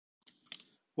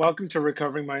Welcome to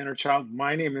Recovering My Inner Child.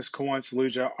 My name is Kawan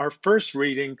Saluja. Our first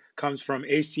reading comes from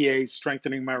ACA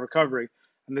Strengthening My Recovery,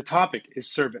 and the topic is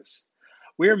service.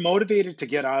 We are motivated to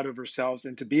get out of ourselves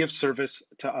and to be of service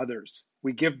to others.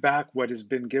 We give back what has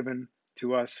been given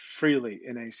to us freely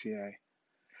in ACA.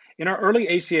 In our early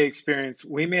ACA experience,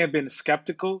 we may have been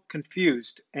skeptical,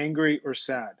 confused, angry, or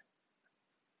sad.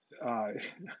 Uh,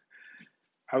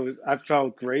 I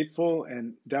felt grateful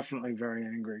and definitely very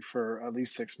angry for at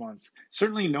least 6 months.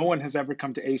 Certainly, no one has ever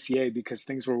come to ACA because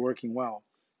things were working well.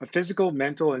 A physical,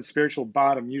 mental, and spiritual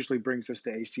bottom usually brings us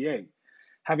to ACA.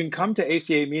 Having come to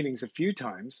ACA meetings a few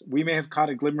times, we may have caught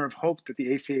a glimmer of hope that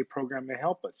the ACA program may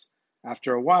help us.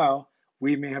 After a while,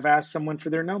 we may have asked someone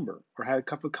for their number or had a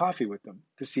cup of coffee with them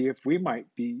to see if we might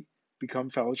become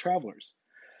fellow travelers.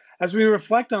 As we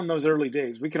reflect on those early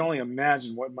days, we can only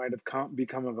imagine what might have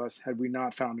become of us had we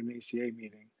not found an ACA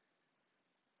meeting.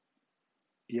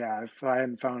 Yeah, if I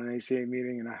hadn't found an ACA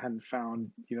meeting and I hadn't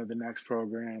found, the next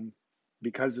program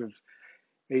because of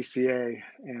ACA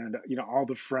and, all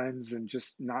the friends and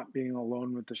just not being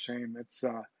alone with the shame, it's,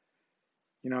 that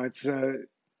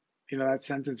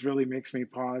sentence really makes me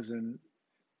pause and,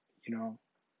 you know,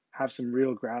 have some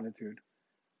real gratitude.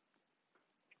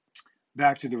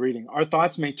 Back to the reading. Our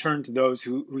thoughts may turn to those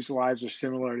whose lives are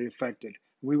similarly affected.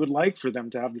 We would like for them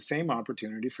to have the same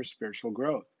opportunity for spiritual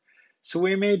growth. So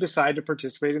we may decide to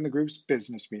participate in the group's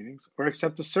business meetings or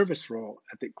accept a service role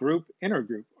at the group,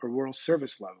 intergroup, or world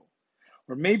service level.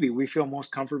 Or maybe we feel most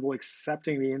comfortable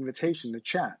accepting the invitation to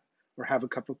chat or have a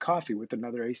cup of coffee with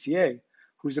another ACA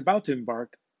who's about to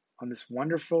embark on this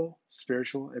wonderful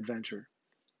spiritual adventure.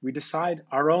 We decide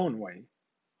our own way,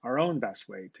 our own best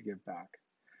way to give back.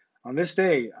 On this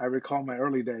day, I recall my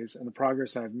early days and the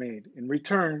progress I have made. In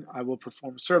return, I will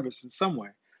perform service in some way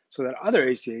so that other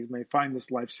ACAs may find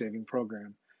this life saving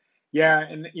program. Yeah,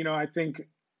 and I think,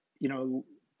 I'm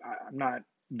not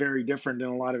very different in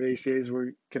a lot of ACAs where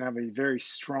you can have a very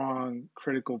strong,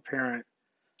 critical parent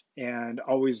and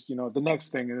always, the next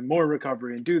thing and more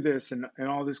recovery and do this and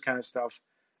all this kind of stuff.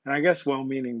 And I guess well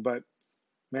meaning, but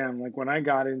man, like when I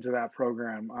got into that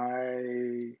program,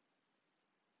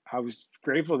 I was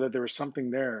grateful that there was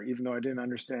something there, even though I didn't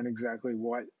understand exactly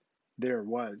what there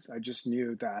was. I just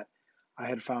knew that I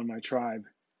had found my tribe,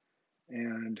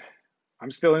 and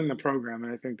I'm still in the program,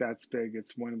 and I think that's big.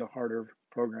 It's one of the harder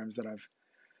programs that I've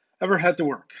ever had to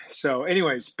work. So,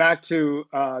 anyways, back to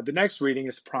the next reading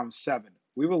is Prompt 7.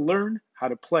 We will learn how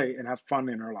to play and have fun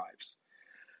in our lives.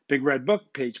 Big Red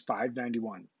Book, page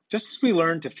 591. Just as we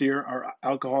learn to fear our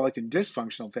alcoholic and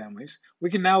dysfunctional families, we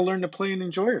can now learn to play and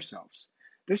enjoy ourselves.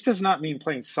 This does not mean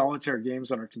playing solitaire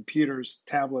games on our computers,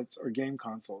 tablets, or game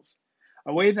consoles.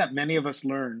 A way that many of us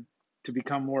learn to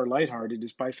become more lighthearted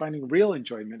is by finding real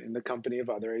enjoyment in the company of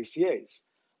other ACAs.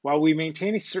 While we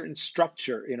maintain a certain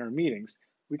structure in our meetings,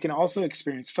 we can also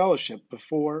experience fellowship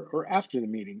before or after the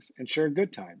meetings and share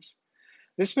good times.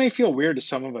 This may feel weird to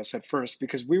some of us at first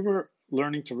because we were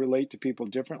learning to relate to people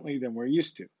differently than we're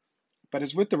used to. But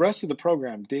as with the rest of the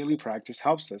program, daily practice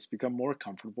helps us become more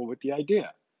comfortable with the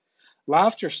idea.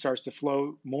 Laughter starts to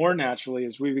flow more naturally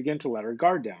as we begin to let our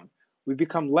guard down. We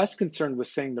become less concerned with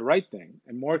saying the right thing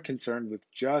and more concerned with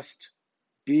just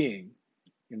being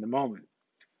in the moment.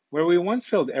 Where we once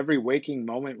filled every waking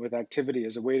moment with activity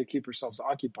as a way to keep ourselves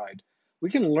occupied, we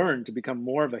can learn to become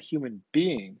more of a human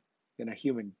being than a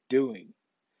human doing.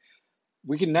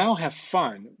 We can now have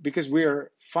fun because we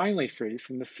are finally free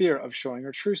from the fear of showing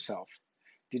our true self.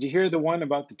 Did you hear the one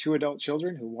about the two adult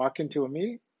children who walk into a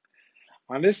meeting?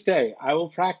 On this day, I will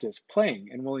practice playing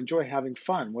and will enjoy having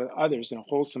fun with others in a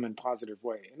wholesome and positive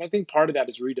way. And I think part of that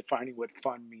is redefining what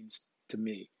fun means to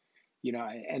me,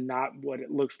 and not what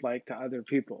it looks like to other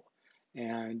people.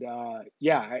 And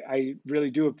yeah, I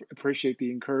really do appreciate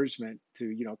the encouragement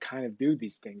to, kind of do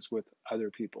these things with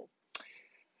other people.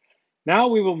 Now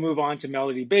we will move on to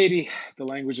Melody Beatty, the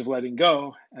language of letting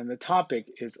go, and the topic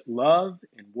is love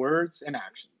in words and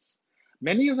actions.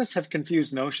 Many of us have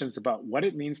confused notions about what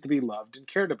it means to be loved and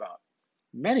cared about.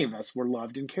 Many of us were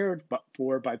loved and cared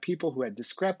for by people who had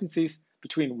discrepancies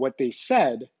between what they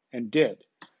said and did.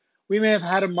 We may have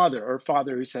had a mother or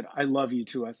father who said, I love you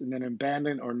to us, and then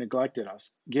abandoned or neglected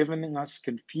us, giving us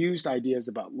confused ideas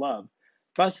about love.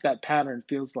 Thus, that pattern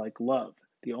feels like love,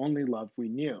 the only love we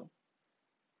knew.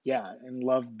 Yeah, and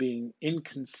love being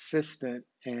inconsistent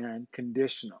and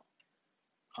conditional.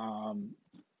 Um,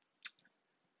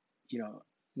 you know,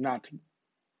 not to,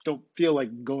 don't feel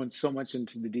like going so much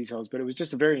into the details, but it was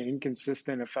just a very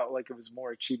inconsistent. It felt like it was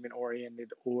more achievement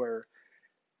oriented, or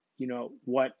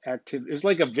what activity. It was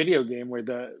like a video game where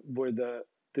the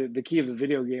key of the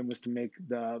video game was to make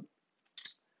the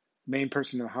main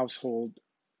person in the household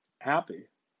happy.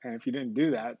 And if you didn't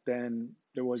do that, then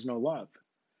there was no love.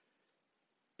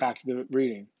 Back to the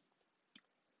reading.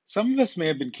 Some of us may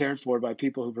have been cared for by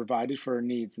people who provided for our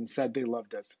needs and said they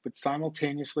loved us, but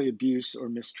simultaneously abused or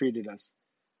mistreated us.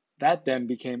 That then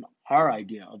became our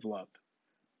idea of love.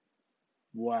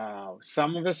 Wow.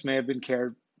 Some of us may have been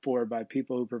cared for by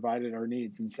people who provided our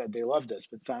needs and said they loved us,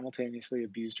 but simultaneously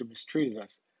abused or mistreated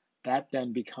us. That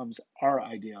then becomes our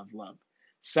idea of love.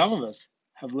 Some of us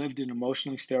have lived in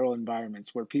emotionally sterile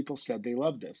environments where people said they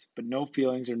loved us, but no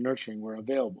feelings or nurturing were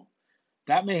available.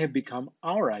 That may have become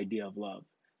our idea of love.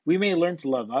 We may learn to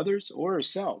love others or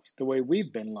ourselves the way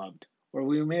we've been loved, or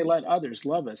we may let others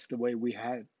love us the way we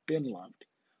have been loved.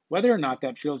 Whether or not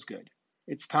that feels good,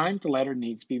 it's time to let our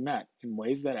needs be met in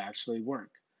ways that actually work.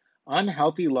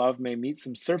 Unhealthy love may meet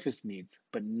some surface needs,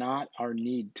 but not our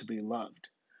need to be loved.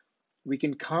 We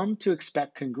can come to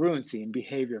expect congruency in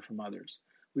behavior from others.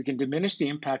 We can diminish the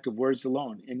impact of words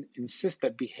alone and insist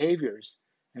that behaviors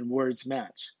and words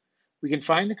match. We can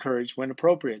find the courage, when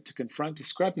appropriate, to confront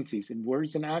discrepancies in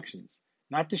words and actions,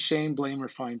 not to shame, blame, or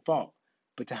find fault,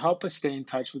 but to help us stay in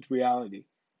touch with reality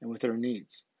and with our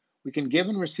needs. We can give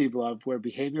and receive love where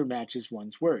behavior matches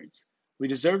one's words. We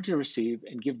deserve to receive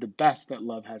and give the best that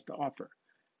love has to offer.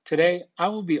 Today, I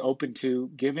will be open to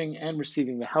giving and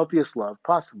receiving the healthiest love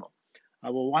possible. I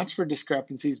will watch for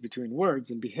discrepancies between words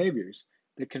and behaviors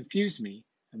that confuse me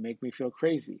and make me feel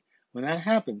crazy. When that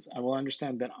happens, I will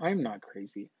understand that I'm not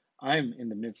crazy. I'm in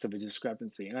the midst of a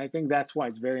discrepancy. And I think that's why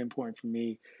it's very important for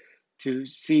me to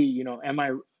see, am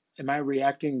I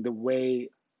reacting the way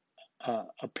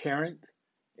a parent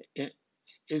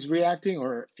is reacting,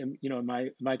 or am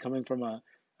I coming from a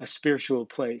spiritual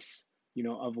place,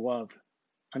 of love,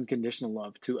 unconditional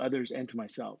love to others and to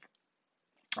myself,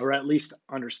 or at least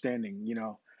understanding,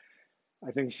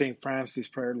 I think St. Francis'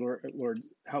 prayer, Lord,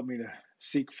 help me to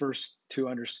seek first to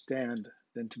understand,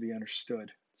 then to be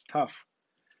understood. It's tough,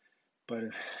 but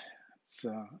it's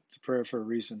a prayer for a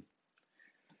reason.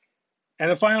 And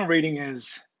the final reading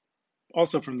is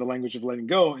also from the language of letting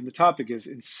go, and the topic is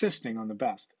insisting on the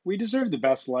best. We deserve the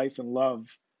best life and love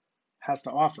has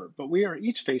to offer, but we are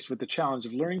each faced with the challenge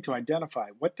of learning to identify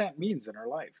what that means in our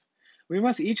life. We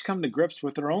must each come to grips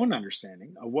with our own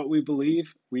understanding of what we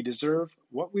believe we deserve,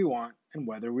 what we want, and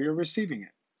whether we are receiving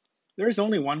it. There is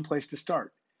only one place to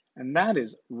start, and that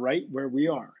is right where we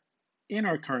are, in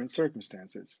our current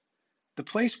circumstances. The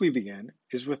place we begin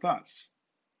is with us.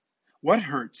 What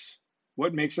hurts?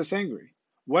 What makes us angry?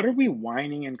 What are we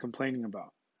whining and complaining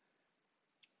about?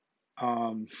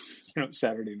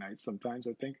 Saturday nights sometimes,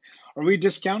 I think. Are we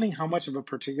discounting how much of a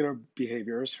particular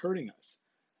behavior is hurting us?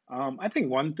 I think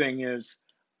one thing is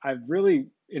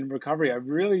in recovery, I've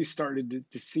really started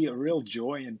to see a real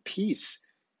joy and peace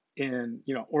in,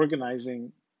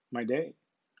 organizing my day.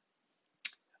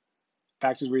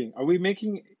 Back to the reading. Are we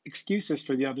making excuses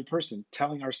for the other person,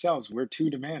 telling ourselves we're too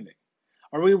demanding?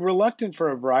 Are we reluctant for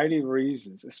a variety of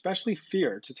reasons, especially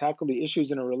fear, to tackle the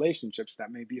issues in our relationships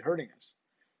that may be hurting us?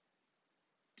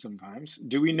 Sometimes.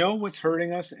 Do we know what's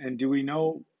hurting us, and do we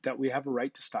know that we have a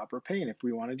right to stop our pain if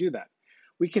we want to do that?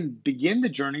 We can begin the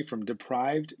journey from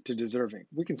deprived to deserving.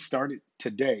 We can start it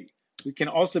today. We can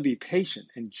also be patient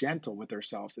and gentle with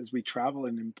ourselves as we travel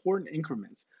in important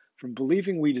increments from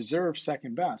believing we deserve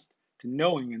second best to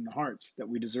knowing in the hearts that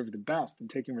we deserve the best and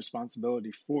taking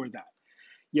responsibility for that.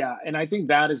 Yeah, and I think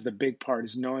that is the big part,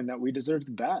 is knowing that we deserve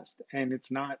the best. And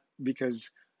it's not because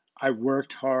I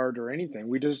worked hard or anything.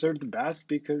 We deserve the best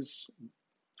because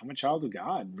I'm a child of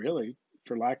God, really,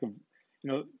 for lack of,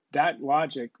 that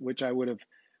logic, which I would have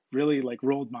really like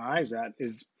rolled my eyes at,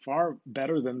 is far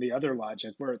better than the other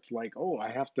logic where it's like, oh, I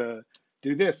have to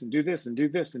do this and do this and do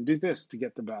this and do this to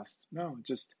get the best. No,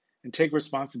 just, and take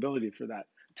responsibility for that.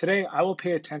 Today, I will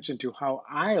pay attention to how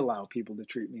I allow people to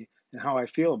treat me and how I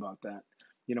feel about that,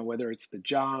 whether it's the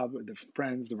job, the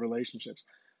friends, the relationships.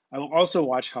 I will also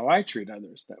watch how I treat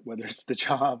others, that whether it's the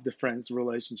job, the friends, the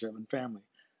relationship, and family.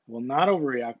 I will not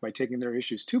overreact by taking their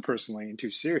issues too personally and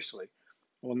too seriously.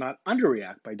 I will not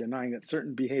underreact by denying that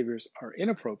certain behaviors are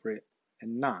inappropriate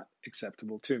and not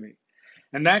acceptable to me.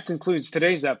 And that concludes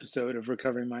today's episode of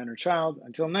Recovering My Inner Child.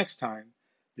 Until next time,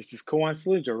 this is Koan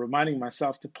Salijo reminding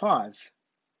myself to pause,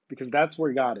 because that's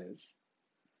where God is,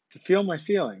 to feel my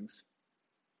feelings,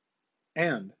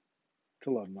 and to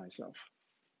love myself.